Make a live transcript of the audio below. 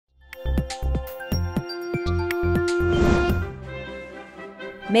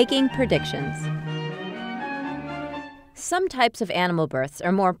Making predictions. Some types of animal births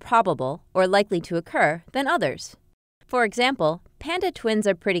are more probable or likely to occur than others. For example, panda twins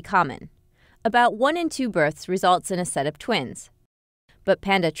are pretty common. About 1 in 2 births results in a set of twins. But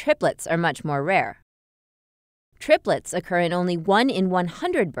panda triplets are much more rare. Triplets occur in only 1 in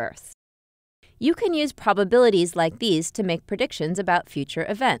 100 births. You can use probabilities like these to make predictions about future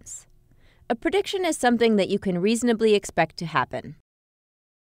events. A prediction is something that you can reasonably expect to happen.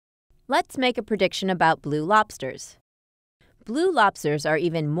 Let's make a prediction about blue lobsters. Blue lobsters are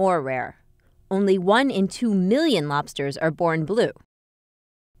even more rare. Only 1 in 2 million lobsters are born blue.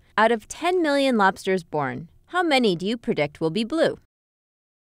 Out of 10 million lobsters born, how many do you predict will be blue?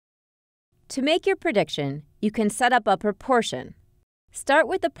 To make your prediction, you can set up a proportion. Start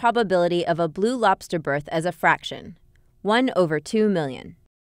with the probability of a blue lobster birth as a fraction, 1 over 2 million.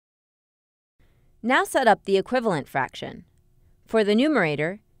 Now set up the equivalent fraction. For the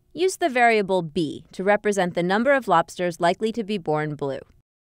numerator, use the variable b to represent the number of lobsters likely to be born blue.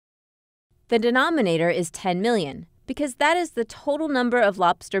 The denominator is 10 million, because that is the total number of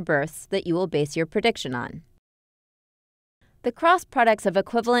lobster births that you will base your prediction on. The cross products of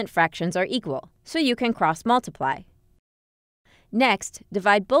equivalent fractions are equal, so you can cross-multiply. Next,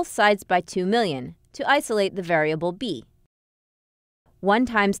 divide both sides by 2 million to isolate the variable b. 1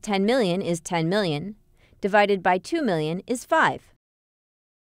 times 10 million is 10 million, divided by 2 million is 5.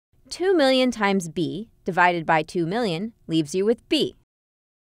 2 million times b divided by 2 million leaves you with b.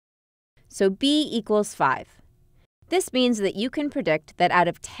 So b equals 5. This means that you can predict that out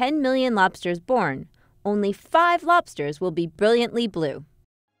of 10 million lobsters born, only 5 lobsters will be brilliantly blue.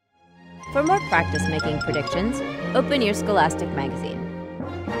 For more practice making predictions, open your Scholastic magazine.